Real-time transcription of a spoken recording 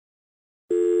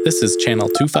This is Channel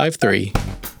 253.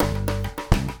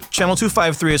 Channel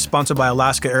 253 is sponsored by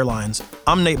Alaska Airlines.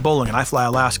 I'm Nate Bowling and I fly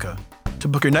Alaska. To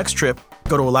book your next trip,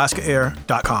 go to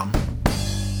alaskaair.com.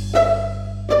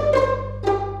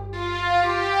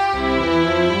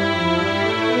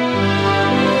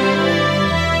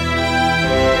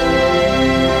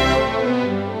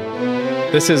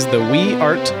 This is the We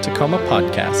Art Tacoma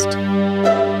podcast.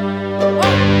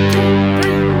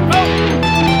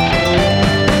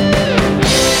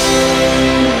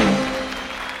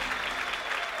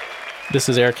 This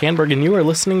is Eric Hanberg, and you are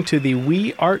listening to the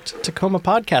We Art Tacoma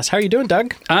podcast. How are you doing,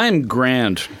 Doug? I'm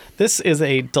grand. This is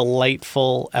a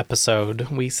delightful episode.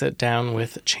 We sit down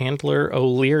with Chandler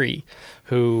O'Leary,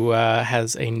 who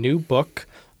has a new book,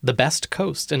 The Best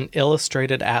Coast, an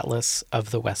illustrated atlas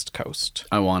of the West Coast.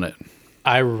 I want it.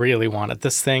 I really want it.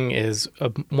 This thing is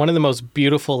one of the most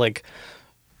beautiful,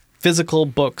 physical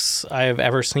books I have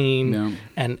ever seen. Yeah.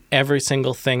 And every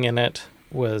single thing in it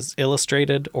was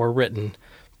illustrated or written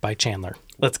by Chandler.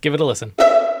 Let's give it a listen.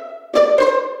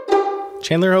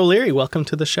 Chandler O'Leary, welcome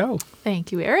to the show.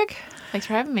 Thank you, Eric. Thanks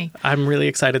for having me. I'm really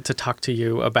excited to talk to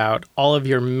you about all of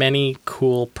your many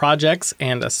cool projects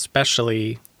and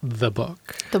especially the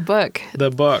book. The book.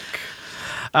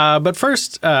 But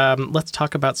first, let's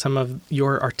talk about some of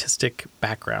your artistic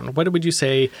background. What would you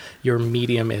say your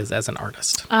medium is as an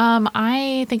artist?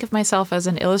 I think of myself as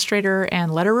an illustrator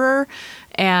and letterer,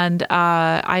 and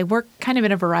I work kind of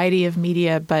in a variety of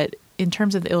media, but in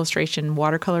terms of the illustration,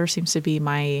 watercolor seems to be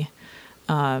my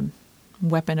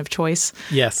weapon of choice.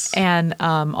 Yes. And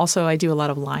also I do a lot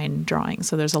of line drawing,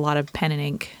 so there's a lot of pen and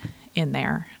ink in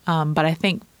there. But I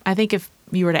think if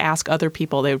you were to ask other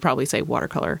people, they would probably say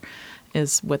watercolor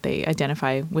is what they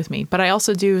identify with me. But I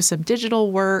also do some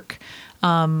digital work.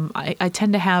 I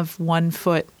tend to have one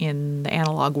foot in the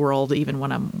analog world, even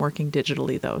when I'm working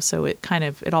digitally, though. So it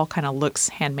all kind of looks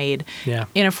handmade. Yeah.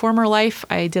 In a former life,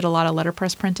 I did a lot of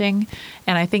letterpress printing,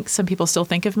 and I think some people still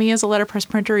think of me as a letterpress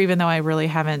printer, even though I really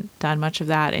haven't done much of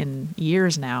that in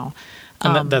years now.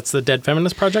 And that's the Dead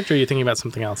Feminist Project, or are you thinking about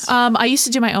something else? I used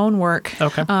to do my own work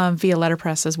via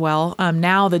letterpress as well.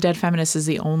 Now the Dead Feminist is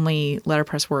the only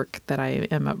letterpress work that I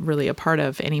am really a part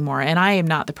of anymore. And I am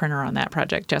not the printer on that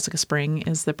project. Jessica Spring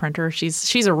is the printer.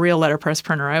 She's a real letterpress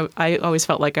printer. I always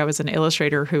felt like I was an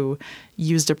illustrator who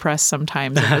used a press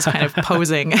sometimes and was kind of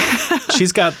posing.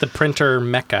 She's got the printer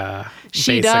mecca.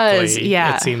 She basically. does,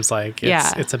 yeah. It seems like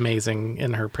it's amazing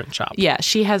in her print shop. Yeah,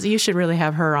 she has. You should really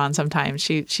have her on sometime.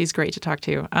 She's great to talk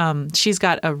to. She's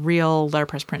got a real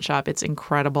letterpress print shop. It's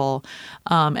incredible,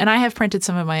 and I have printed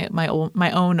some of my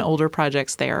own older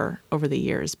projects there over the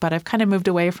years. But I've kind of moved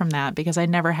away from that because I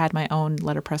never had my own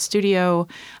letterpress studio.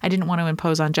 I didn't want to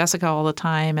impose on Jessica all the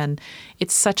time, and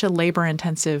it's such a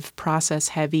labor-intensive,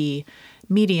 process-heavy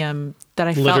medium that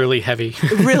I felt literally heavy.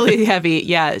 Really heavy.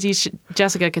 Yeah.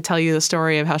 Jessica could tell you the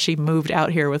story of how she moved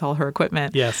out here with all her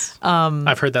equipment. Yes.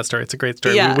 I've heard that story. It's a great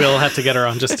story. Yeah. We will have to get her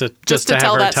on just to tell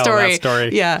have her that tell that story.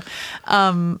 Yeah.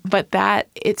 But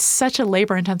it's such a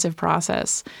labor-intensive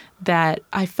process that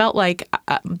I felt like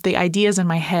the ideas in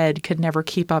my head could never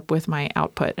keep up with my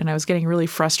output. And I was getting really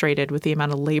frustrated with the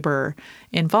amount of labor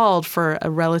involved for a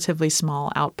relatively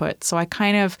small output. So I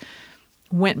kind of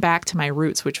went back to my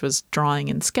roots, which was drawing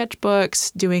in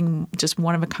sketchbooks, doing just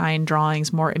one-of-a-kind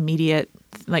drawings, more immediate.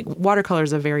 Like watercolor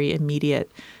is a very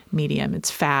immediate medium. It's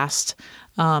fast.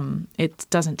 It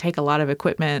doesn't take a lot of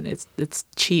equipment. It's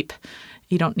cheap.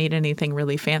 You don't need anything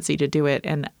really fancy to do it.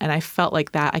 And I felt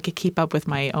like that I could keep up with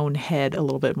my own head a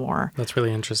little bit more. That's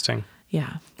really interesting.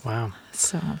 Yeah. Wow.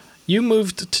 So you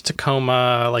moved to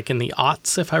Tacoma in the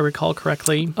aughts, if I recall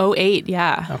correctly. 2008,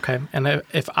 yeah. Okay. And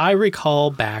if I recall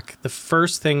back, the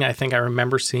first thing I think I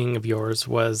remember seeing of yours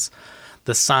was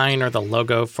the sign or the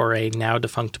logo for a now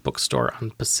defunct bookstore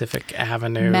on Pacific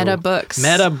Avenue. Meta Books.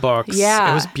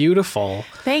 Yeah. It was beautiful.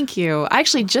 Thank you. I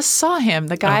actually just saw him.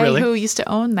 The guy who used to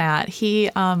own that,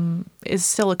 he is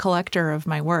still a collector of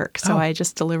my work. So I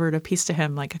just delivered a piece to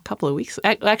him a couple of weeks.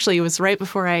 Actually, it was right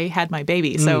before I had my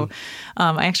baby. So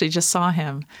I actually just saw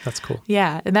him. That's cool.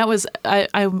 Yeah. And that was,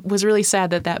 I was really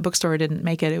sad that bookstore didn't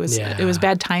make it. It was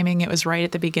bad timing. It was right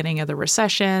at the beginning of the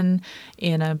recession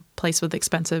in a place with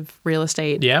expensive real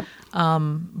estate. Yep.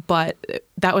 But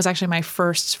that was actually my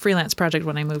first freelance project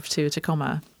when I moved to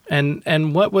Tacoma.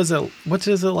 And what was it? What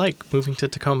is it like moving to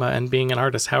Tacoma and being an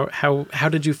artist? How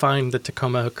did you find the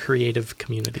Tacoma creative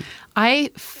community? I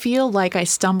feel like I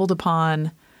stumbled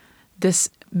upon this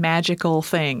magical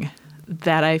thing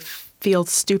that I feel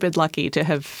stupid lucky to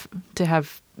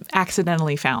have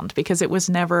accidentally found, because it was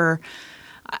never.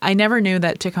 I never knew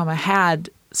that Tacoma had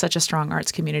such a strong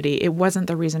arts community. It wasn't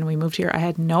the reason we moved here. I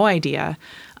had no idea.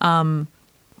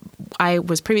 I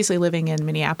was previously living in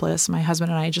Minneapolis. My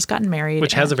husband and I had just gotten married.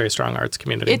 Which has a very strong arts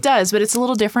community. It does, but it's a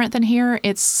little different than here.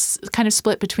 It's kind of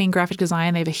split between graphic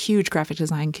design. They have a huge graphic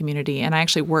design community, and I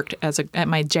actually worked at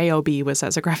my job was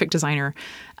as a graphic designer,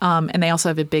 and they also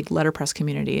have a big letterpress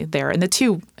community there, and the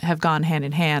two have gone hand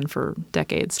in hand for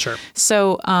decades. Sure.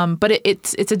 So, but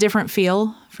it's a different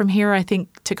feel from here. I think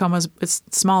Tacoma's it's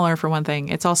smaller for one thing.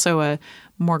 It's also a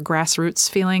more grassroots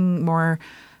feeling, more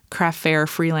craft fair,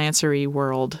 freelancer-y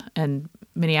world, and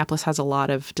Minneapolis has a lot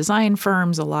of design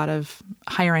firms, a lot of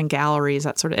higher-end galleries,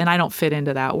 that sort of, and I don't fit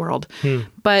into that world.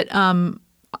 But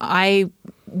I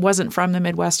wasn't from the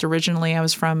Midwest originally. I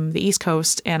was from the East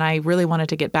Coast, and I really wanted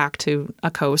to get back to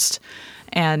a coast.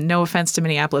 And no offense to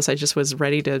Minneapolis, I just was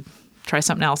ready to try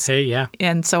something else. Hey, yeah.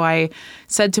 And so I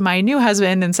said to my new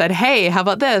husband and said, hey, how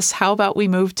about this? How about we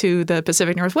move to the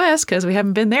Pacific Northwest because we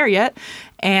haven't been there yet?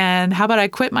 And how about I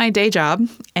quit my day job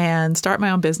and start my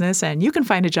own business, and you can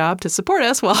find a job to support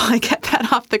us while I get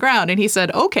that off the ground? And he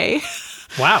said, okay.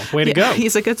 Wow, way to go.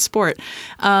 He's a good sport.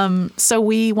 So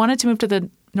we wanted to move to the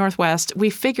Northwest. We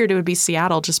figured it would be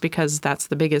Seattle just because that's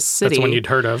the biggest city. That's one you'd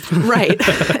heard of. Right.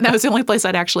 And that was the only place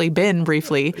I'd actually been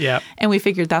briefly. Yeah. And we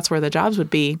figured that's where the jobs would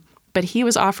be. But he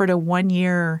was offered a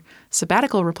 1-year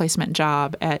sabbatical replacement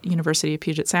job at University of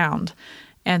Puget Sound.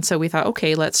 And so we thought,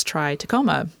 okay, let's try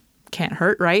Tacoma. Can't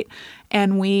hurt, right?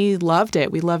 And we loved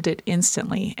it. We loved it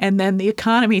instantly. And then the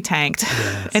economy tanked.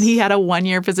 Yes. And he had a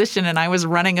 1-year position, and I was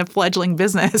running a fledgling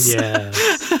business.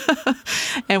 Yes.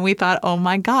 And we thought, oh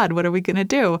my God, what are we going to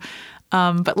do?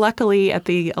 But luckily, at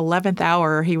the 11th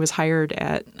hour, he was hired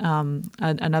at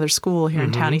another school here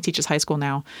in town. He teaches high school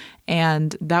now.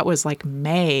 And that was like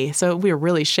May. So we were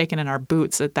really shaking in our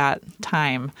boots at that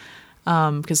time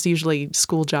because usually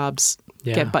school jobs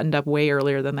get buttoned up way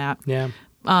earlier than that. Yeah.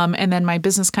 And then my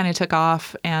business kind of took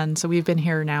off. And so we've been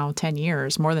here now 10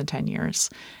 years, more than 10 years.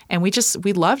 And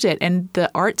we loved it. And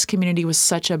the arts community was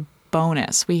such a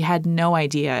bonus. We had no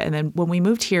idea. And then when we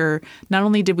moved here, not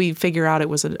only did we figure out it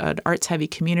was an arts-heavy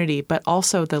community, but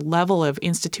also the level of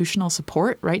institutional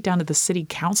support right down to the city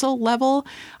council level.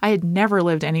 I had never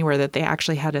lived anywhere that they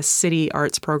actually had a city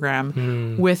arts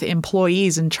program with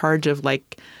employees in charge of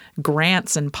like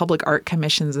grants and public art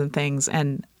commissions and things.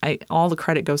 And all the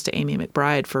credit goes to Amy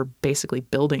McBride for basically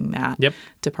building that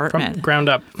department.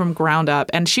 From ground up.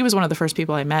 And she was one of the first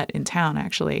people I met in town,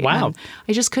 actually. Wow. And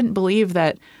I just couldn't believe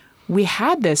that we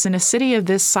had this in a city of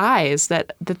this size,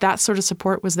 that sort of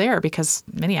support was there, because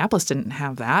Minneapolis didn't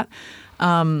have that.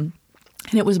 And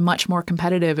it was much more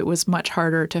competitive. It was much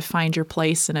harder to find your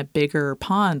place in a bigger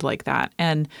pond like that.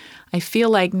 And I feel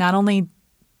like not only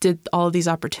did all of these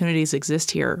opportunities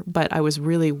exist here, but I was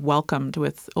really welcomed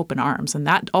with open arms. And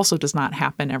that also does not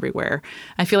happen everywhere.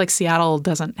 I feel like Seattle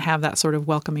doesn't have that sort of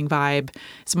welcoming vibe.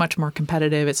 It's much more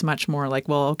competitive. It's much more like,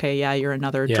 well, okay, yeah, you're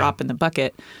another drop in the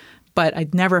bucket. But I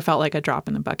never felt like a drop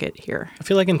in the bucket here. I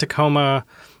feel like in Tacoma,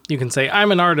 you can say,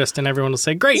 I'm an artist, and everyone will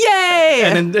say, great. Yay!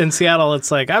 And in Seattle, it's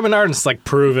like, I'm an artist, like,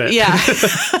 prove it. Yeah.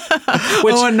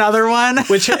 Another one?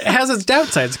 Which has its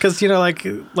downsides, because,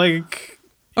 like...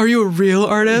 Are you a real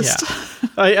artist?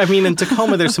 Yeah. I mean, in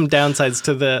Tacoma, there's some downsides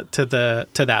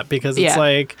to that, because it's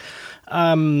like,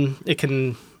 it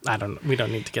can... we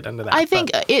don't need to get into that. I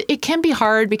think it can be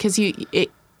hard because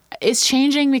it's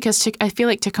changing, because I feel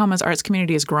like Tacoma's arts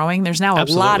community is growing. There's now a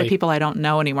lot of people I don't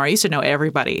know anymore. I used to know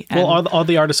everybody. And, well, all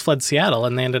the artists fled Seattle,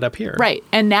 and they ended up here. Right.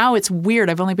 And now it's weird.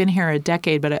 I've only been here a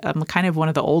decade, but I'm kind of one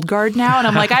of the old guard now. And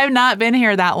I'm like, I've not been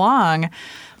here that long.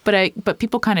 But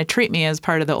people kind of treat me as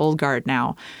part of the old guard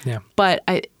now. Yeah. But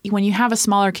when you have a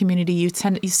smaller community, you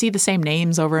see the same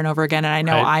names over and over again. And I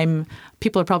know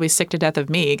people are probably sick to death of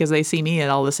me because they see me at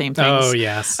all the same things. Oh,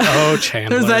 yes. Oh,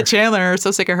 Chandler. There's that Chandler. So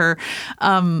sick of her.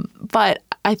 But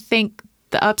I think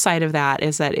the upside of that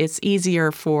is that it's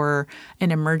easier for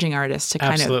an emerging artist to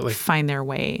kind of find their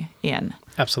way in.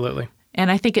 Absolutely. And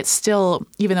I think it's still,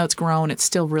 even though it's grown, it's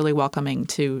still really welcoming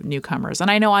to newcomers. And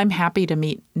I know I'm happy to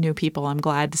meet new people. I'm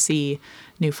glad to see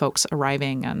new folks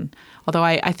arriving. And although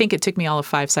I think it took me all of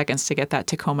 5 seconds to get that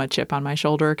Tacoma chip on my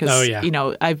shoulder, because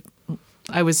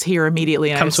I was here immediately.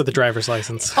 And Comes with a driver's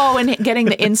license. Oh, and getting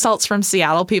the insults from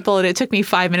Seattle people. And it took me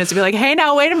 5 minutes to be like, hey,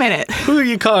 now, wait a minute. Who are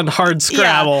you calling hard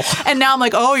scrabble? Yeah. And now I'm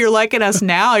like, oh, you're liking us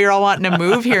now. You're all wanting to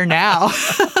move here now.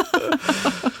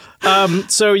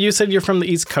 So you said you're from the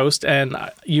East Coast, and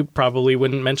you probably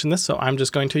wouldn't mention this, so I'm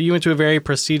just going to. You went to a very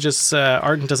prestigious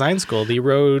art and design school, the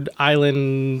Rhode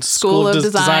Island School of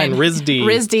Design, RISD.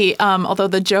 RISD, although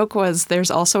the joke was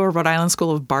there's also a Rhode Island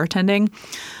School of Bartending.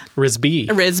 RISB.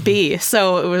 RISB.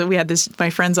 So we had this, my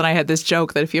friends and I had this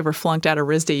joke that if you ever flunked out of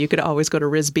RISD, you could always go to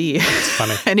RISB. It's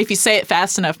funny. And if you say it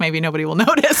fast enough, maybe nobody will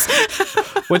notice.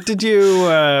 What did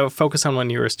you focus on when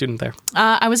you were a student there?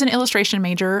 I was an illustration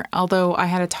major, although I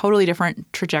had a totally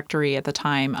different trajectory at the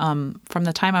time. From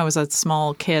the time I was a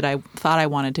small kid, I thought I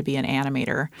wanted to be an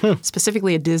animator,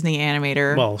 specifically a Disney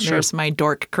animator. Well, sure. There's my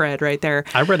dork cred right there.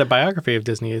 I read a biography of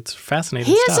Disney. It's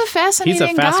fascinating He stuff. is a fascinating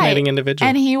He's a fascinating guy. individual.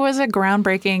 And he was a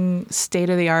groundbreaking,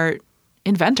 state-of-the-art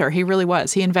inventor. He really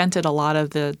was. He invented a lot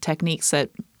of the techniques that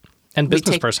And we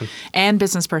business take- person. And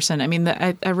business person. I mean,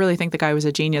 I really think the guy was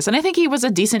a genius. And I think he was a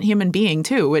decent human being,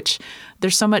 too, which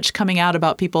there's so much coming out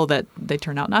about people that they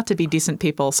turn out not to be decent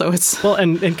people. So it's... Well,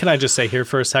 and can I just say here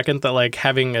for a second that, like,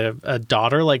 having a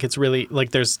daughter, like, it's really,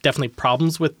 like, there's definitely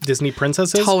problems with Disney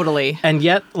princesses. Totally. And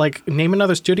yet, like, name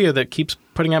another studio that keeps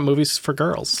putting out movies for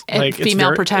girls. And Like,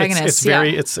 female protagonists, It's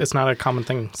very, yeah. it's not a common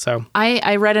thing. So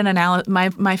I read an analysis.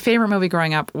 My favorite movie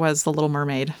growing up was The Little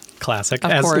Mermaid. classic.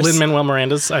 Of As course. Lin-Manuel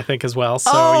Miranda's, I think, as well.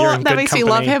 So you're in that good makes company.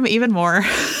 me love him even more.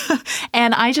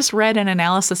 And I just read an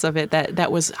analysis of it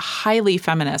that was highly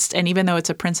feminist. And even though it's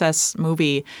a princess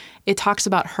movie, it talks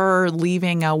about her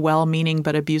leaving a well-meaning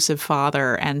but abusive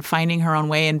father and finding her own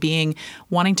way and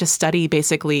wanting to study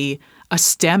basically a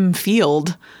STEM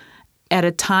field at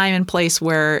a time and place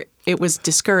where it was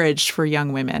discouraged for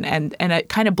young women. And it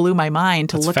kind of blew my mind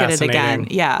to That's look at it again.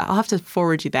 fascinating. Yeah, I'll have to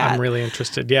forward you that. I'm really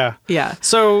interested. Yeah. Yeah.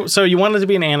 So you wanted to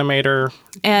be an animator.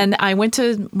 And I went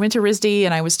to RISD,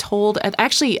 and I was told I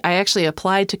actually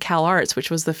applied to Cal Arts, which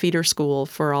was the feeder school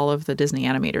for all of the Disney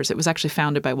animators. It was actually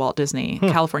founded by Walt Disney,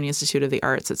 California Institute of the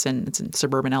Arts. It's in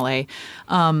suburban LA.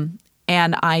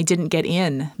 And I didn't get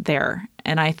in there.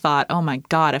 And I thought, oh my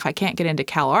God, if I can't get into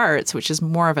Cal Arts, which is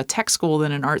more of a tech school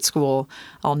than an art school,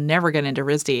 I'll never get into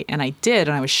RISD. And I did,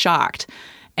 and I was shocked.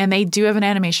 And they do have an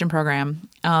animation program,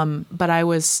 but I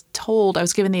was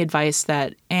given the advice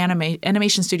that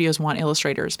animation studios want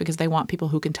illustrators because they want people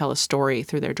who can tell a story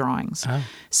through their drawings. Oh.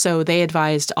 So they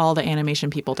advised all the animation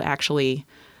people to actually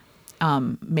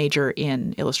major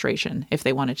in illustration if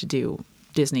they wanted to do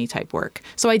Disney type work.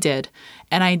 So I did,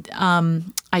 and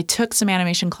I took some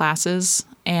animation classes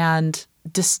and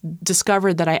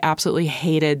discovered that I absolutely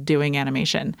hated doing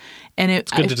animation. And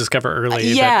It's good to discover early.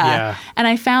 Yeah. And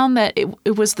I found that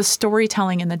it was the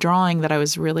storytelling and the drawing that I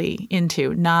was really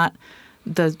into, not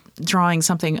the drawing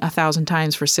something 1,000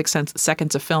 times for 6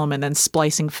 seconds of film and then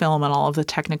splicing film and all of the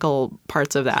technical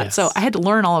parts of that. Yes. So I had to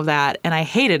learn all of that, and I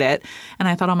hated it. And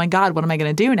I thought, oh my God, what am I going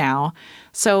to do now?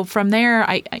 So from there,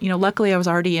 luckily I was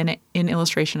already in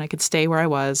illustration. I could stay where I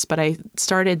was, but I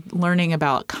started learning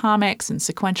about comics and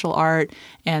sequential art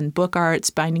and book arts,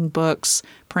 binding books,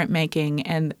 printmaking,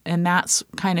 and that's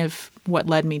kind of what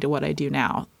led me to what I do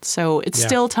now. So it's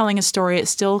still telling a story.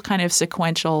 It's still kind of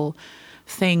sequential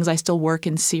things. I still work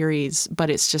in series, but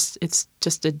it's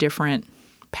just a different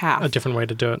path. A different way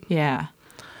to do it. Yeah.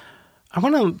 I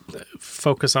want to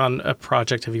focus on a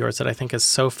project of yours that I think is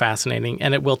so fascinating,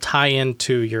 and it will tie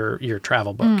into your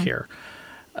travel book here,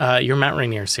 your Mount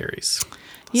Rainier series.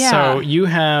 Yeah. So you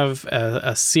have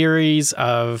a series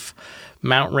of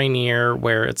Mount Rainier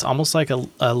where it's almost like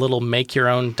a little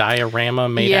make-your-own diorama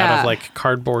made out of like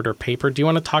cardboard or paper. Do you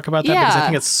want to talk about that? Because I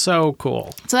think it's so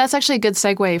cool. So that's actually a good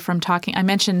segue from talking. I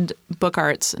mentioned book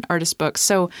arts and artist books.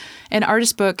 So an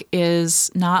artist book is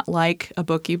not like a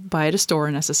book you buy at a store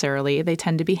necessarily. They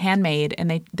tend to be handmade,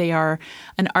 and they are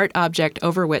an art object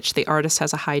over which the artist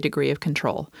has a high degree of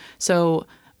control. So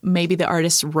maybe the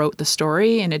artist wrote the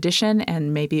story in addition,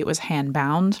 and maybe it was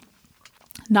hand-bound.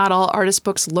 Not all artist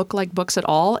books look like books at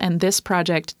all, and this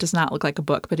project does not look like a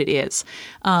book, but it is.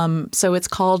 So it's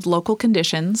called Local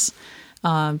Conditions.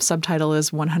 Subtitle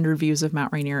is 100 Views of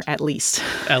Mount Rainier, at least.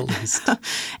 At least.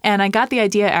 And I got the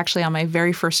idea actually on my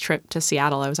very first trip to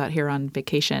Seattle. I was out here on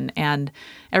vacation, and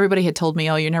everybody had told me,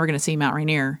 oh, you're never going to see Mount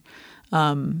Rainier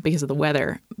because of the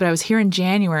weather. But I was here in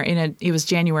January, it was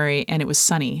January, and it was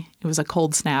sunny. It was a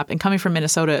cold snap. And coming from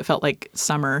Minnesota, it felt like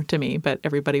summer to me, but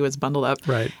everybody was bundled up.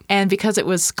 Right. And because it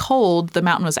was cold, the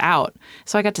mountain was out.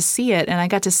 So I got to see it, and I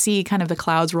got to see kind of the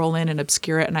clouds roll in and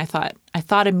obscure it. And I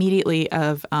thought immediately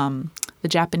of the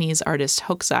Japanese artist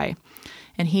Hokusai.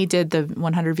 And he did the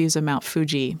 100 Views of Mount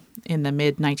Fuji in the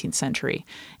mid-19th century.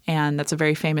 And that's a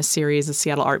very famous series. The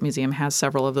Seattle Art Museum has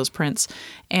several of those prints.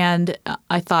 And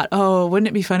I thought, oh, wouldn't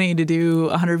it be funny to do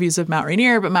 100 Views of Mount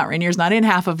Rainier, but Mount Rainier's not in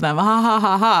half of them. Ha, ha,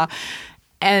 ha, ha.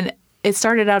 And it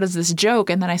started out as this joke,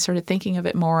 and then I started thinking of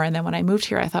it more. And then when I moved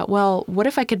here, I thought, well, what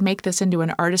if I could make this into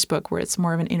an artist book where it's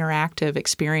more of an interactive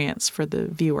experience for the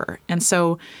viewer? And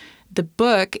so the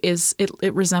book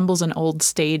it resembles an old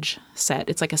stage set.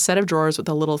 It's like a set of drawers with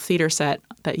a little theater set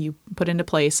that you put into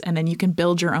place, and then you can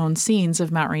build your own scenes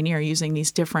of Mount Rainier using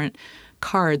these different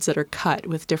cards that are cut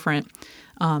with different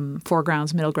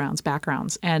foregrounds, middle grounds,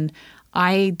 backgrounds. And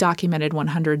I documented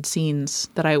 100 scenes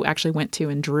that I actually went to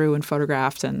and drew and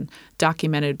photographed and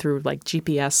documented through like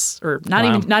GPS or not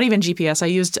even GPS. I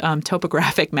used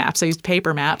topographic maps. I used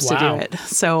paper maps to do it.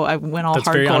 So I went all That's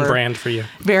hardcore. very on brand for you.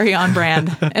 Very on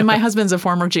brand. And my husband's a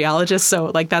former geologist, so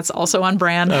like that's also on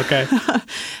brand. Okay.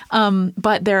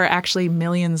 But there are actually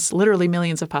literally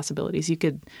millions of possibilities. You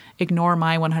could ignore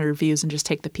my 100 views and just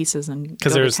take the pieces and go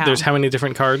Because to town. there's how many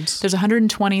different cards? There's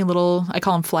 120 little, I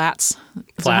call them flats.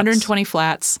 It's 120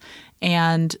 flats,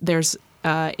 and there's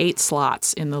 8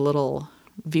 slots in the little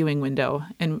viewing window.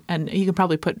 And you can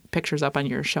probably put pictures up on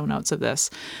your show notes of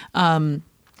this.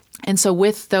 And so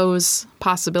with those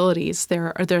possibilities,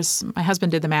 there's my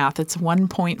husband did the math. It's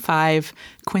 1.5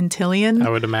 quintillion. I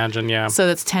would imagine, yeah. So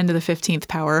that's 10 to the 15th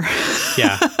power.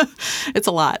 Yeah. It's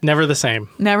a lot. Never the same.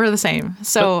 Never the same.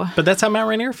 So, but that's how Mount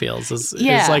Rainier feels. Is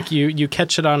Yeah. like you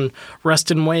catch it on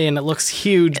Ruston Way and it looks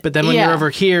huge, but then when you're over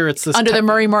here, it's this under the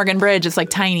Murray Morgan Bridge, it's like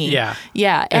tiny. Yeah.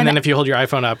 Yeah. And then if you hold your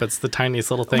iPhone up, it's the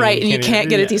tiniest little thing. Right, and you can't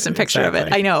get a decent picture of it.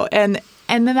 Exactly. I know.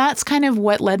 And then that's kind of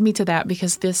what led me to that,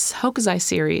 because this Hokusai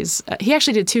series, he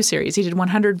actually did 2 series. He did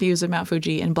 100 views of Mount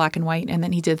Fuji in black and white, and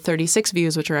then he did 36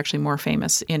 views, which are actually more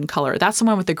famous in color. That's the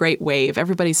one with the Great Wave.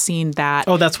 Everybody's seen that.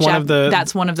 Oh, that's one of the...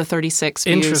 That's one of the 36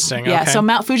 views. Interesting, Yeah, okay. so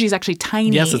Mount Fuji is actually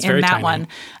tiny Yes, it's in very that tiny.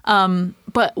 one.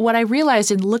 But what I realized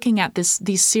in looking at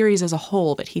these series as a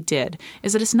whole that he did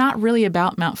is that it's not really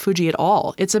about Mount Fuji at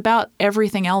all. It's about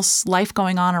everything else, life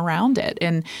going on around it.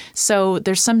 And so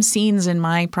there's some scenes in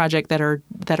my project that are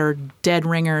dead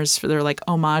ringers. They're like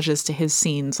homages to his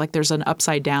scenes. Like there's an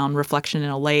upside down reflection in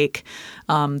a lake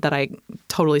that I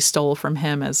totally stole from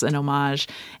him as an homage.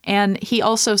 And he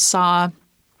also saw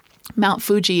Mount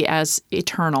Fuji as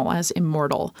eternal, as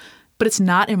immortal. But it's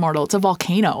not immortal. It's a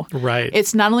volcano. Right.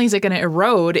 It's not only is it going to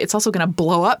erode, it's also going to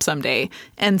blow up someday.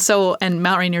 And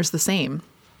Mount Rainier's the same.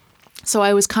 So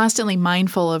I was constantly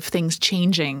mindful of things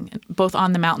changing, both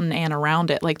on the mountain and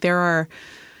around it. Like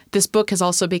this book has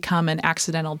also become an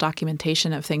accidental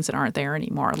documentation of things that aren't there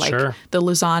anymore. Like Sure. the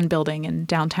Luzon building in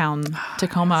downtown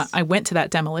Tacoma. Yes. I went to that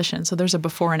demolition. So there's a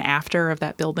before and after of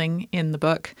that building in the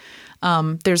book.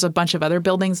 There's a bunch of other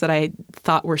buildings that I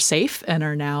thought were safe and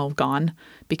are now gone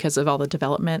because of all the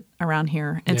development around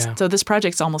here. And so this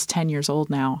project's almost 10 years old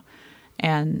now.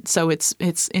 And so it's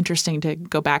interesting to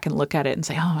go back and look at it and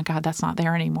say, oh my God, that's not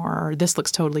there anymore. Or this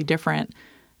looks totally different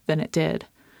than it did.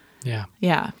 Yeah.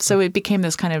 Yeah. So it became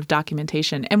this kind of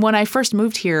documentation. And when I first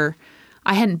moved here,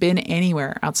 I hadn't been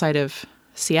anywhere outside of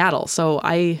Seattle. So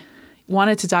I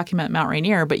wanted to document Mount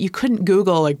Rainier, but you couldn't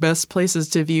Google like best places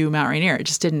to view Mount Rainier. It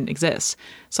just didn't exist.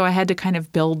 So I had to kind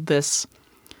of build this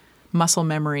muscle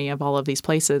memory of all of these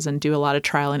places and do a lot of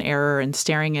trial and error and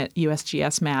staring at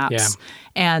USGS maps. Yeah.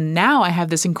 And now I have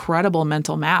this incredible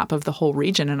mental map of the whole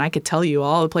region, and I could tell you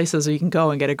all the places where you can go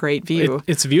and get a great view.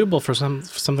 It's viewable for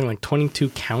something like 22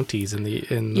 counties in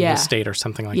the state or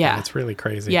something like that. It's really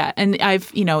crazy. Yeah, and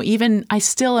I've, I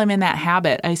still am in that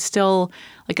habit. I still,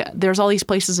 there's all these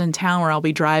places in town where I'll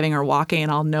be driving or walking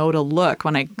and I'll know to look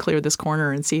when I clear this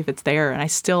corner and see if it's there. And I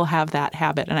still have that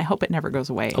habit, and I hope it never goes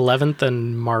away. 11th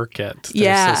and Market.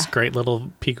 There's this great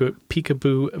little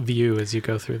peekaboo view as you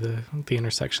go through the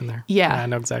intersection there. Yeah. I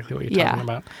know exactly what you're talking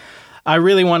about. I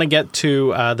really want to get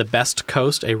to The Best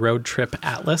Coast, a road trip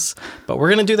atlas, but we're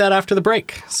going to do that after the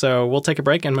break. So we'll take a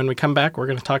break, and when we come back, we're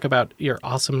going to talk about your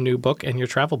awesome new book and your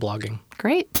travel blogging.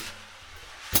 Great.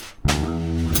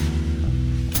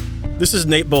 This is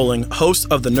Nate Bowling, host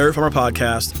of the Nerd Farmer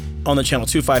podcast on the Channel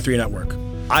 253 network.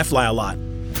 I fly a lot.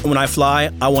 And when I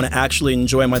fly, I want to actually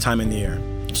enjoy my time in the air.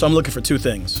 So I'm looking for 2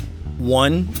 things.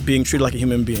 1, being treated like a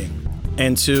human being.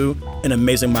 And 2, an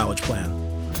amazing mileage plan.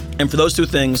 And for those 2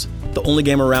 things, the only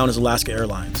game around is Alaska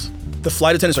Airlines. The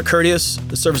flight attendants are courteous,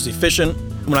 the service is efficient.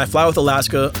 And when I fly with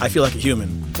Alaska, I feel like a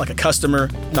human, like a customer,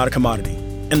 not a commodity.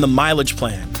 And the mileage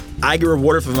plan. I get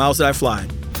rewarded for the miles that I fly,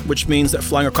 which means that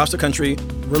flying across the country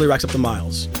really racks up the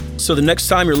miles. So the next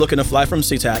time you're looking to fly from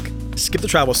SeaTac, skip the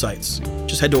travel sites.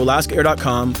 Just head to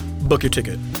alaskaair.com, book your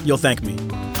ticket. You'll thank me.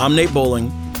 I'm Nate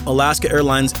Bowling, Alaska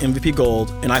Airlines MVP Gold,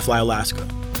 and I fly Alaska.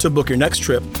 To book your next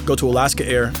trip, go to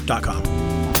alaskaair.com.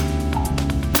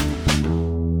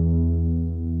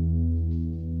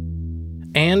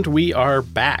 And we are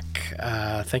back.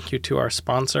 Thank you to our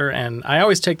sponsor. And I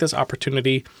always take this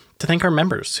opportunity to thank our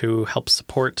members who help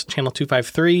support Channel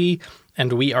 253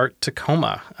 and We Art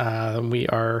Tacoma. We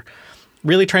are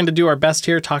really trying to do our best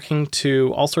here, talking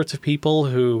to all sorts of people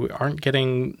who aren't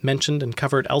getting mentioned and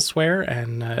covered elsewhere.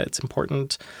 And it's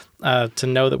important to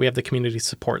know that we have the community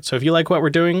support. So if you like what we're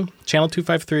doing,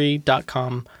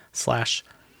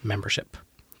 channel253.com/membership.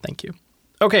 Thank you.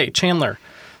 Okay, Chandler,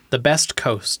 The Best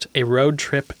Coast, a road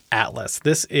trip atlas.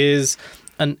 This is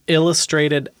an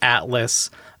illustrated atlas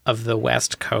of the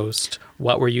West Coast.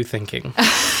 What were you thinking?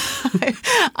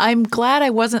 I'm glad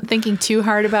I wasn't thinking too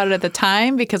hard about it at the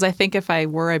time, because I think if I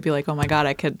were, I'd be like, oh my God,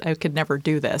 I could never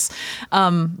do this.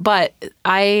 But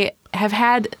I have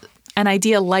had an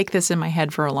idea like this in my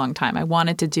head for a long time. I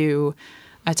wanted to do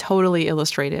a totally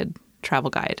illustrated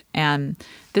travel guide. And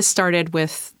this started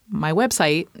with my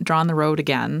website, Draw on the Road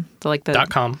Again, like the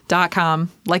 .com,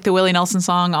 like the Willie Nelson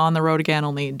song, On the Road Again,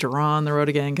 only Draw on the Road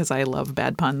Again, because I love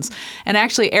bad puns. And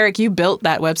actually, Eric, you built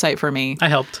that website for me. I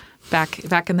helped.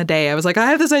 Back in the day, I was like, I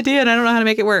have this idea and I don't know how to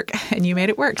make it work, and you made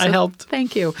it work. So I helped.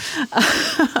 Thank you.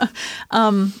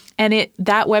 And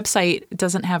that website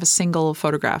doesn't have a single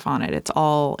photograph on it. It's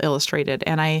all illustrated,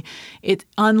 and it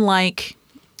unlike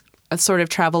a sort of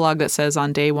travelogue that says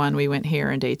on day 1 we went here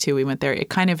and day 2 we went there. It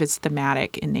kind of is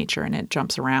thematic in nature, and it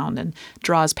jumps around and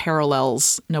draws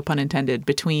parallels, no pun intended,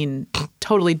 between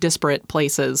totally disparate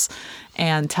places,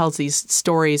 and tells these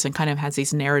stories and kind of has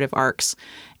these narrative arcs.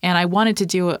 And I wanted to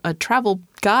do a travel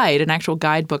guide, an actual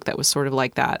guidebook that was sort of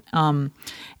like that.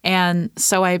 And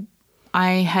so I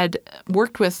had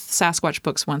worked with Sasquatch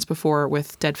Books once before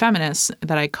with Dead Feminists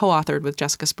that I co-authored with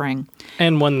Jessica Spring.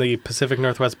 And won the Pacific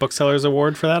Northwest Booksellers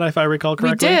Award for that, if I recall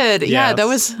correctly. We did. Yes. Yeah, that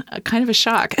was kind of a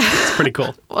shock. It's pretty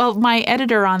cool. Well, my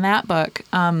editor on that book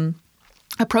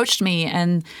approached me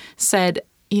and said,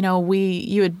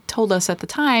 you had told us at the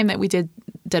time that we did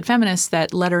Dead Feminists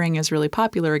that lettering is really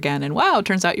popular again. And wow,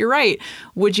 turns out you're right.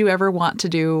 Would you ever want to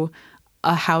do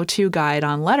a how-to guide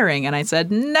on lettering? And I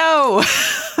said, no.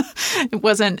 It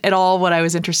wasn't at all what I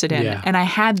was interested in. Yeah. And I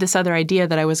had this other idea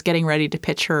that I was getting ready to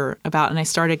pitch her about, and I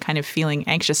started kind of feeling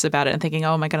anxious about it and thinking,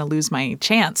 oh, am I going to lose my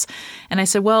chance? And I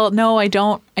said, well, no, I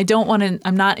don't want to,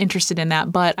 I'm not interested in that,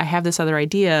 but I have this other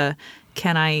idea.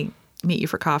 Can I meet you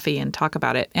for coffee and talk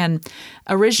about it? And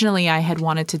originally I had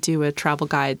wanted to do a travel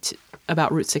guide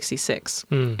about Route 66.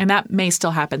 And that may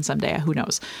still happen someday. Who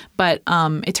knows? But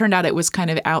it turned out it was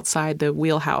kind of outside the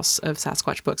wheelhouse of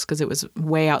Sasquatch Books because it was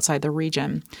way outside the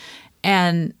region.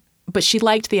 But she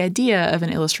liked the idea of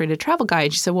an illustrated travel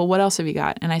guide. She said, well, what else have you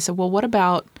got? And I said, well, what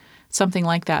about something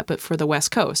like that, but for the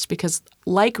West Coast? Because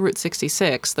like Route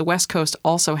 66, the West Coast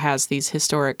also has these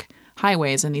historic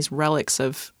highways and these relics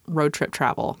of road trip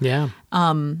travel. Yeah.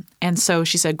 And so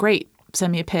she said, great,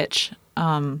 send me a pitch.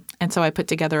 And so I put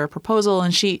together a proposal,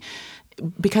 and she,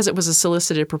 because it was a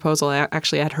solicited proposal, I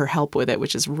actually had her help with it,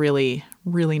 which is really,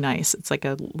 really nice. It's like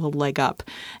a little leg up.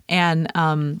 And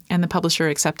the publisher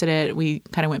accepted it. We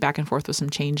kind of went back and forth with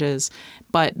some changes,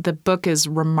 but the book is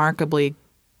remarkably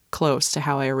close to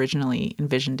how I originally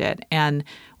envisioned it. And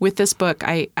with this book,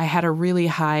 I had a really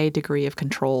high degree of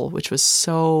control, which was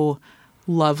so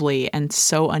lovely and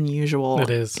so unusual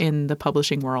in the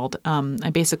publishing world. I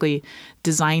basically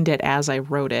designed it as I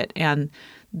wrote it. And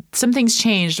some things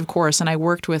changed, of course, and I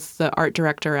worked with the art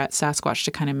director at Sasquatch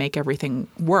to kind of make everything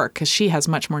work, because she has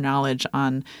much more knowledge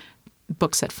on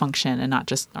books that function and not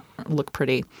just look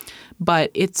pretty.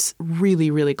 But it's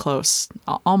really, really close.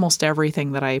 Almost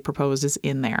everything that I proposed is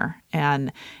in there.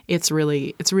 And it's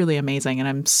really amazing. And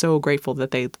I'm so grateful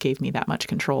that they gave me that much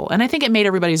control. And I think it made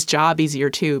everybody's job easier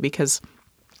too, because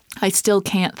I still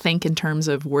can't think in terms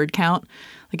of word count.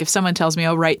 Like if someone tells me,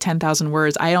 oh, write 10,000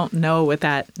 words, I don't know what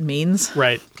that means.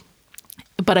 Right.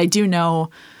 But I do know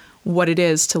what it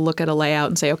is to look at a layout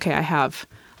and say, okay, I have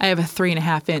a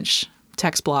 3.5-inch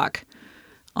text block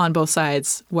on both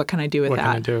sides. What can I do with that? What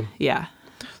can I do? Yeah.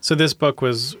 So this book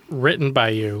was written by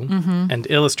you and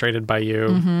illustrated by you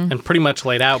and pretty much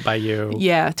laid out by you.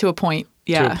 Yeah, to a point.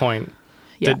 Yeah. To a point.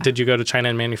 Yeah. Did you go to China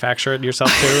and manufacture it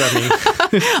yourself too? I mean,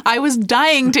 I was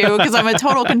dying to, because I'm a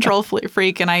total control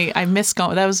freak, and I miss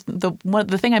going. That was the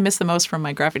thing I missed the most from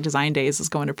my graphic design days, is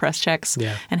going to press checks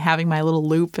and having my little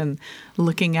loop and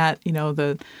looking at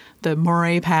the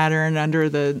moire pattern under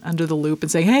the loop and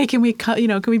saying, hey, can we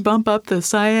bump up the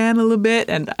cyan a little bit?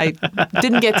 And I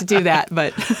didn't get to do that,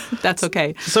 but that's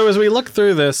okay. So as we look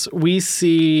through this, we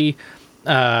see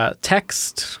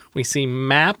text, we see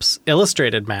maps,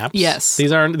 illustrated maps. Yes.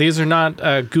 These are not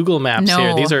Google Maps here.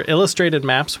 No. These are illustrated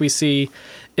maps. We see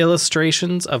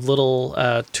illustrations of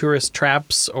little tourist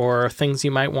traps or things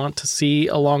you might want to see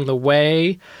along the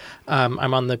way.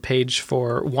 I'm on the page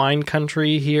for wine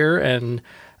country here, and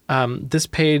this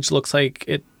page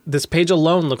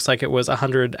alone looks like it was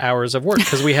 100 hours of work,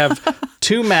 because we have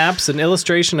 2 maps, an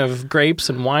illustration of grapes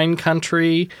and wine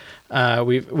country.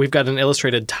 We've got an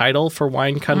illustrated title for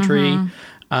wine country.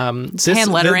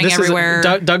 Hand lettering everywhere.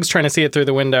 Doug's trying to see it through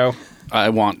the window. I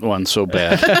want one so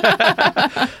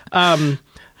bad.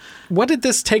 What did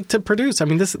this take to produce? I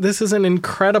mean, this is an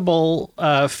incredible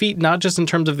feat, not just in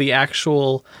terms of the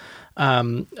actual,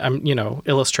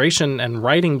 illustration and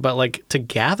writing, but like to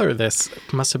gather this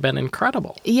must have been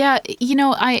incredible. Yeah,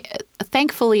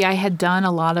 thankfully I had done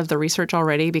a lot of the research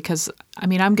already because I'm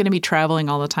going to be traveling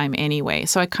all the time anyway.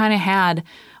 So I kind of had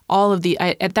all of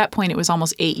at that point it was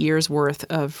almost 8 years worth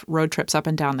of road trips up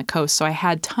and down the coast. So I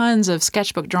had tons of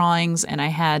sketchbook drawings and I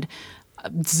had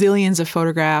zillions of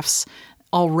photographs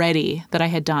already that I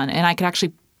had done, and I could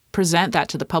actually present that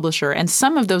to the publisher. And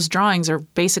some of those drawings are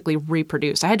basically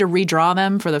reproduced. I had to redraw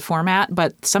them for the format,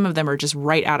 but some of them are just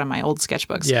right out of my old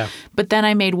sketchbooks. Yeah. But then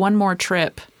I made one more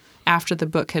trip after the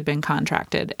book had been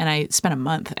contracted, and I spent a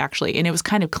month actually, and it was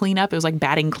kind of cleanup. It was like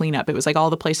batting cleanup. It was like all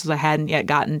the places I hadn't yet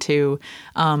gotten to,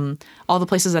 all the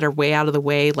places that are way out of the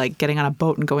way, like getting on a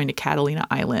boat and going to Catalina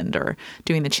Island or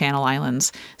doing the Channel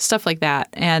Islands, stuff like that.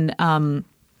 And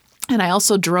I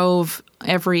also drove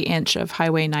every inch of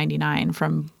Highway 99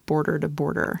 from border to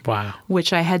border. Wow.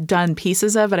 Which I had done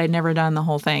pieces of, but I'd never done the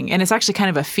whole thing. And it's actually kind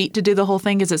of a feat to do the whole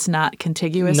thing because it's not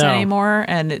contiguous anymore,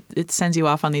 and it sends you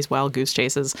off on these wild goose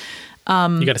chases.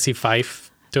 You got to see Fife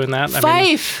doing that.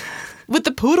 Fife! With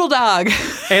the poodle dog.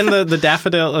 And the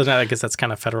daffodil, I guess that's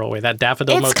kind of Federal Way, that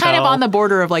daffodil motel. It's kind of on the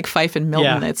border of like Fife and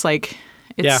Milton. Yeah. It's like...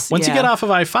 Once you get off of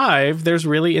I-5, there's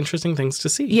really interesting things to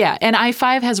see. Yeah, and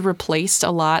I-5 has replaced a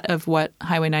lot of what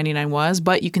Highway 99 was,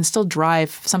 but you can still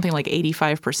drive something like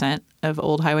 85% of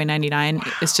old Highway 99. Wow.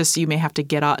 It's just you may have to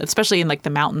get off, especially in like the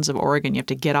mountains of Oregon, you have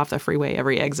to get off the freeway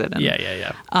every exit. And,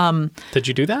 yeah. Did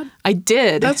you do that? I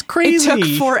did. That's crazy. It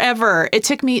took forever. It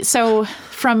took me, so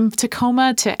from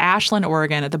Tacoma to Ashland,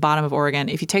 Oregon, at the bottom of Oregon,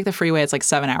 if you take the freeway, it's like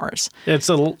 7 hours. It's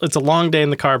a long day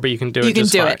in the car, but you can do it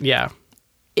just fine. Yeah.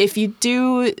 If you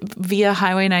do via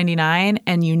Highway 99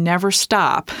 and you never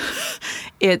stop,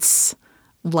 it's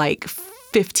like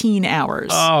 15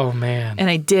 hours. Oh, man. And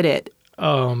I did it.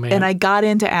 Oh, man. And I got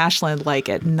into Ashland like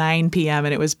at 9 p.m.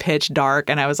 and it was pitch dark.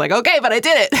 And I was like, okay, but I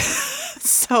did it.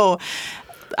 So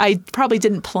I probably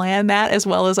didn't plan that as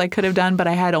well as I could have done, but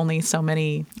I had only so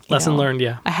many. Lesson learned,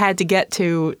 yeah. I had to get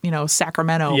to,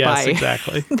 Sacramento by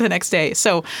exactly. the next day.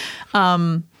 So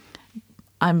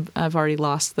I've already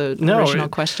lost the original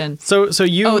question. So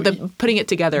you... the putting it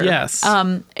together. Yes.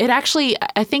 It actually,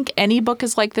 I think any book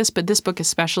is like this, but this book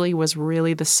especially was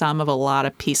really the sum of a lot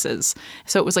of pieces.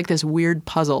 So it was like this weird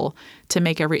puzzle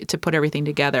to put everything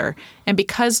together. And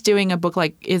because doing a book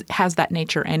like it has that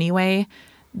nature anyway,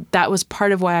 that was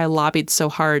part of why I lobbied so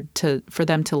hard for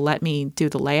them to let me do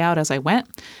the layout as I went,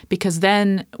 because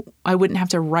then I wouldn't have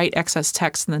to write excess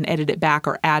text and then edit it back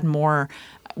or add more.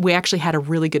 We actually had a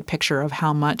really good picture of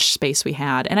how much space we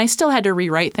had. And I still had to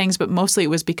rewrite things, but mostly it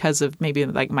was because of maybe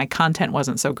like my content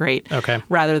wasn't so great. Okay.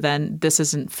 Rather than this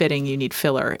isn't fitting, you need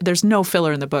filler. There's no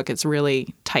filler in the book. It's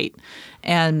really tight.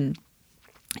 And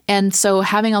so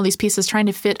having all these pieces, trying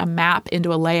to fit a map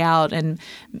into a layout and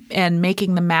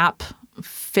making the map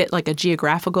fit like a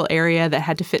geographical area that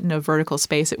had to fit in a vertical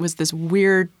space. It was this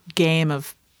weird game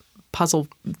of puzzle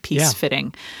piece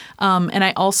fitting. And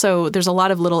I also, there's a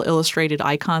lot of little illustrated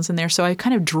icons in there. So I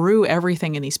kind of drew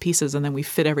everything in these pieces and then we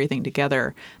fit everything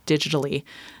together digitally.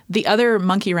 The other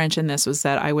monkey wrench in this was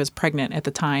that I was pregnant at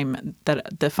the time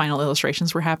that the final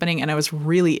illustrations were happening and I was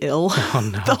really ill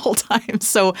the whole time.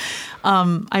 So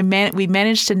we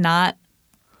managed to not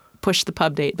push the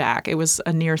pub date back. It was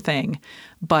a near thing,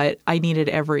 but I needed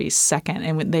every second.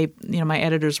 And when they, my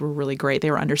editors were really great. They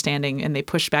were understanding and they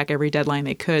pushed back every deadline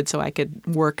they could so I could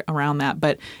work around that.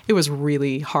 But it was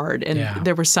really hard. And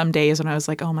there were some days when I was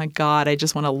like, oh my God, I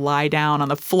just want to lie down on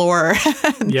the floor.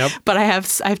 But I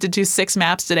have to do 6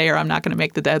 maps today or I'm not going to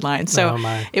make the deadline. So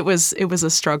it was a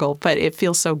struggle, but it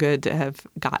feels so good to have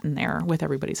gotten there with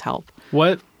everybody's help.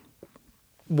 What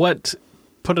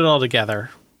put it all together?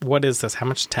 What is this? How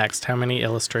much text? How many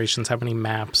illustrations? How many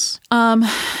maps?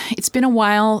 It's been a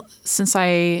while since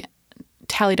I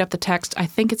tallied up the text. I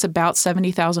think it's about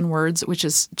 70,000 words, which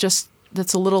is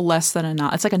that's a little less than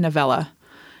it's like a novella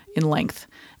in length.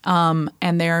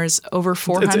 And there's over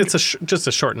 400. It's just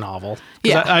a short novel.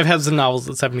 Yeah. I've had some novels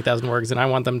at 70,000 words, and I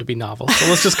want them to be novels. So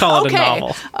let's just call it a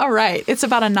novel. All right. It's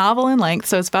about a novel in length,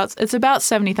 so it's about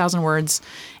 70,000 words,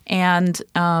 and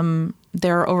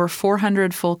there are over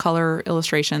 400 full-color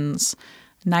illustrations,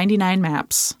 99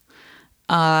 maps,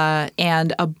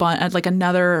 and like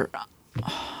another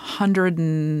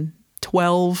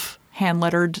 112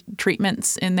 hand-lettered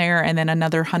treatments in there, and then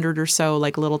another 100 or so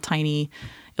like little tiny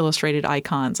illustrated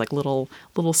icons, like little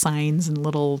signs and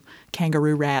little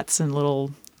kangaroo rats and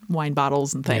little wine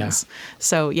bottles and things. Yeah.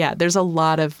 So yeah, there's a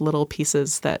lot of little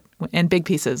pieces and big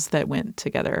pieces that went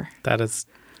together. That is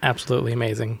absolutely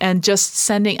amazing. And just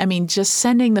sending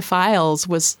the files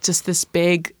was just this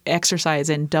big exercise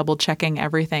in double checking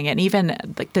everything. And even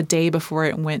like the day before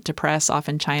it went to press off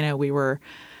in China, we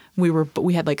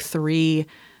had like 3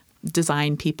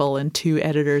 design people and 2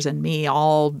 editors and me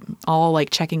all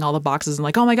like checking all the boxes and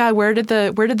like, oh my God, where did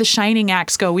the Shining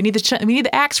axe go? We need the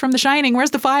axe from The Shining. Where's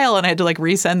the file? And I had to like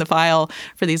resend the file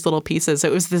for these little pieces. So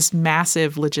it was this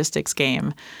massive logistics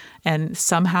game. And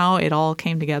somehow it all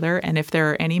came together. And if there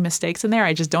are any mistakes in there,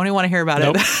 I just don't even want to hear about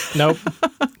it. Nope.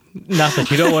 Nothing.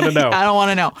 You don't want to know. I don't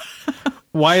want to know.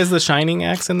 Why is the Shining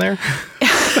axe in there?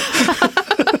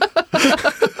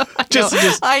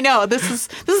 I know. This is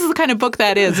the kind of book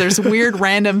that is. There's weird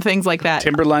random things like that.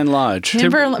 Timberline Lodge.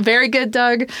 Very good,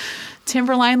 Doug.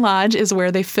 Timberline Lodge is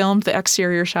where they filmed the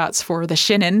exterior shots for The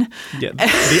Shinin. Yeah,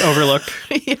 the Overlook.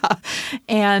 Yeah.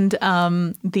 And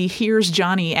the Here's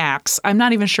Johnny axe. I'm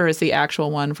not even sure it's the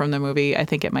actual one from the movie. I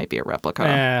think it might be a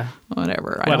replica.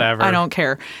 Whatever. I don't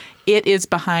care. It is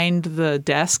behind the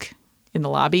desk in the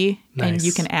lobby, nice. And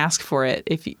you can ask for it.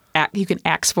 You can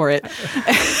ask for it.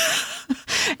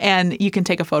 And you can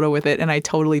take a photo with it, and I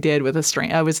totally did with a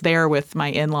string. I was there with my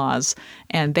in-laws,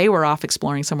 and they were off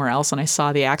exploring somewhere else, and I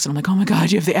saw the axe, and I'm like, oh my God,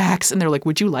 you have the axe. And they're like,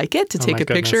 would you like it to take a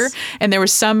picture? And there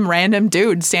was some random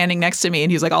dude standing next to me,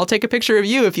 and he's like, I'll take a picture of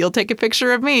you if you'll take a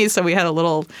picture of me. So we had a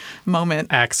little moment.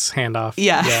 Axe handoff.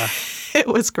 Yeah. It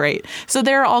was great. So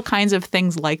there are all kinds of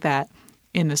things like that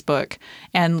in this book.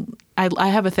 And I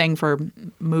have a thing for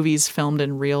movies filmed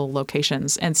in real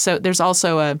locations. And so there's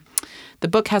also the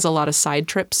book has a lot of side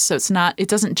trips. So it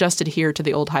doesn't just adhere to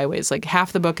the old highways. Like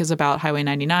half the book is about Highway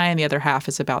 99. The other half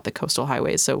is about the coastal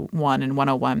highways. So 1 and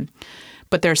 101.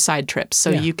 But there's side trips.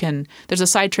 So there's a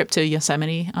side trip to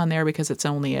Yosemite on there because it's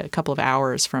only a couple of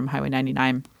hours from Highway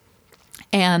 99.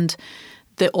 And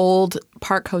the old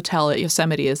Park Hotel at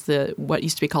Yosemite is what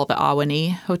used to be called the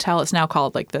Ahwahnee Hotel. It's now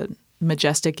called like the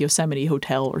Majestic Yosemite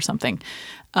Hotel or something.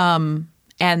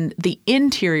 And the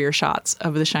interior shots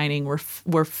of The Shining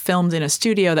were filmed in a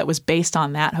studio that was based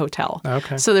on that hotel.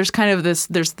 Okay. So there's kind of this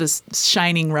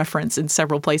Shining reference in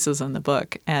several places in the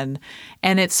book. And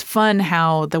it's fun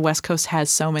how the West Coast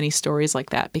has so many stories like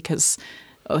that because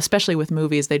especially with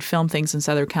movies, they'd film things in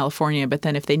Southern California, but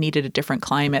then if they needed a different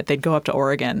climate, they'd go up to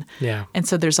Oregon. Yeah. And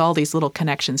so there's all these little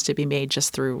connections to be made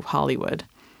just through Hollywood.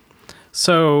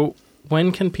 So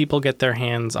when can people get their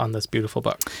hands on this beautiful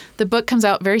book? The book comes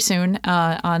out very soon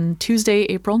on Tuesday,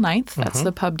 April 9th. That's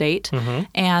the pub date. Mm-hmm.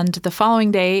 And the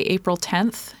following day, April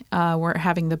 10th, we're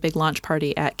having the big launch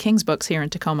party at King's Books here in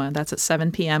Tacoma. That's at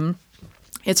 7 p.m.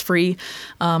 It's free.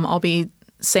 I'll be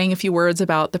saying a few words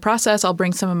about the process. I'll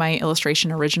bring some of my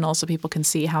illustration originals so people can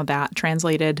see how that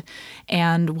translated.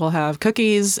 And we'll have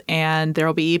cookies and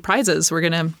there'll be prizes. We're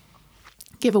going to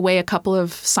give away a couple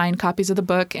of signed copies of the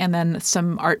book and then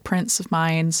some art prints of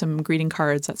mine, some greeting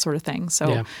cards, that sort of thing.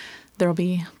 So there'll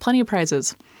be plenty of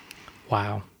prizes.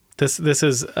 Wow. This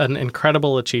is an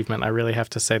incredible achievement, I really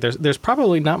have to say. There's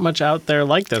probably not much out there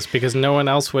like this because no one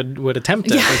else would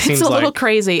attempt it. Yeah, it seems it's a little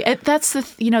crazy. That's the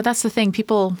thing.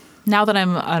 People, now that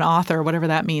I'm an author, whatever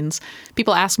that means,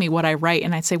 people ask me what I write,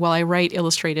 and I'd say, well, I write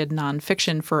illustrated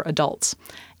nonfiction for adults.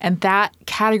 And that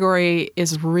category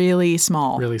is really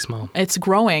small. Really small. It's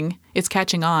growing. It's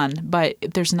catching on, but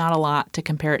there's not a lot to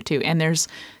compare it to. And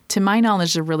to my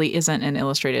knowledge, there really isn't an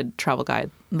illustrated travel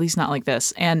guide, at least not like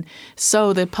this. And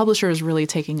so the publisher is really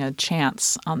taking a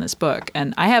chance on this book.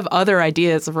 And I have other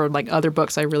ideas for like other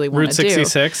books I really want to do. Route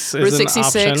 66 is Route an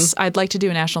 66, option. I'd like to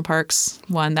do a national parks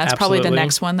one. That's Absolutely. probably the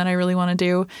next one that I really want to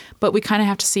do. But we kind of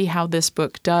have to see how this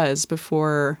book does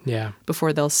before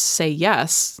they'll say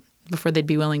yes. Before they'd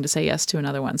be willing to say yes to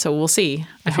another one. So we'll see.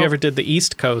 If you ever did the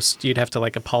East Coast, you'd have to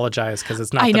like apologize because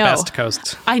it's not the best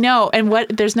coast. I know. And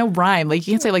there's no rhyme. Like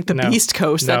you can't say like the Beast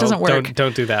Coast. That doesn't work.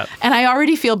 Don't do that. And I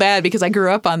already feel bad because I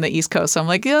grew up on the East Coast. So I'm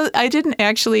like, I didn't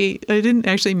actually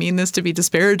mean this to be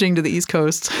disparaging to the East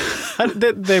Coast.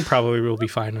 They probably will be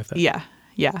fine with it. Yeah.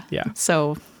 Yeah.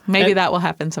 So maybe that will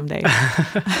happen someday.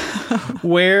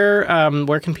 Where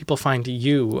can people find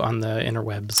you on the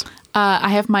interwebs? I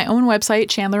have my own website,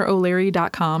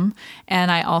 chandleroleary.com, and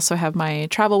I also have my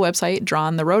travel website,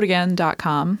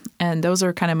 drawntheroadagain.com, and those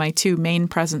are kind of my two main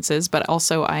presences, but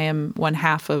also I am one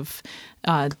half of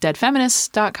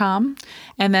deadfeminist.com,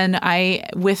 and then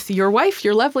with your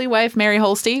lovely wife, Mary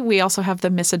Holste, we also have the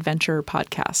Misadventure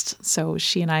podcast, so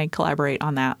she and I collaborate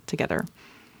on that together.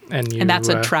 And you And that's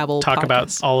a travel talk about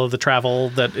podcast. all of the travel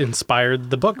that inspired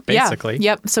the book, basically.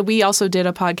 Yeah. Yep. So we also did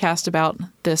a podcast about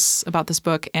this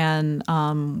book, and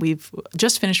we've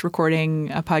just finished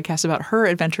recording a podcast about her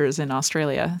adventures in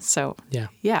Australia. So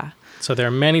yeah, So there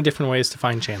are many different ways to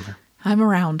find Chandler. I'm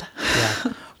around.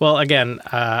 Yeah. Well, again,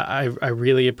 I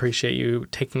really appreciate you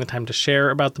taking the time to share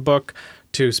about the book,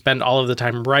 to spend all of the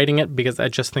time writing it, because I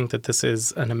just think that this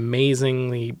is an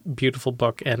amazingly beautiful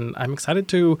book, and I'm excited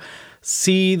to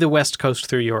see the West Coast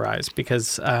through your eyes,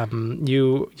 because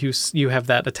you have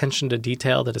that attention to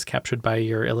detail that is captured by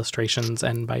your illustrations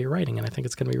and by your writing, and I think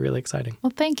it's going to be really exciting.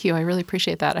 Well, thank you. I really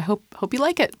appreciate that. I hope you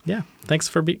like it. Yeah. Thanks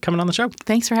for coming on the show.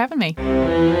 Thanks for having me.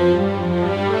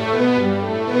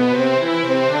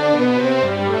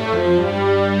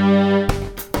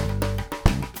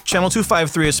 Channel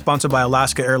 253 is sponsored by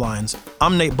Alaska Airlines.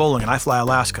 I'm Nate Bowling, and I fly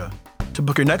Alaska. To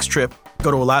book your next trip,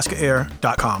 go to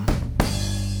alaskaair.com.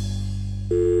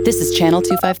 This is Channel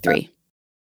 253.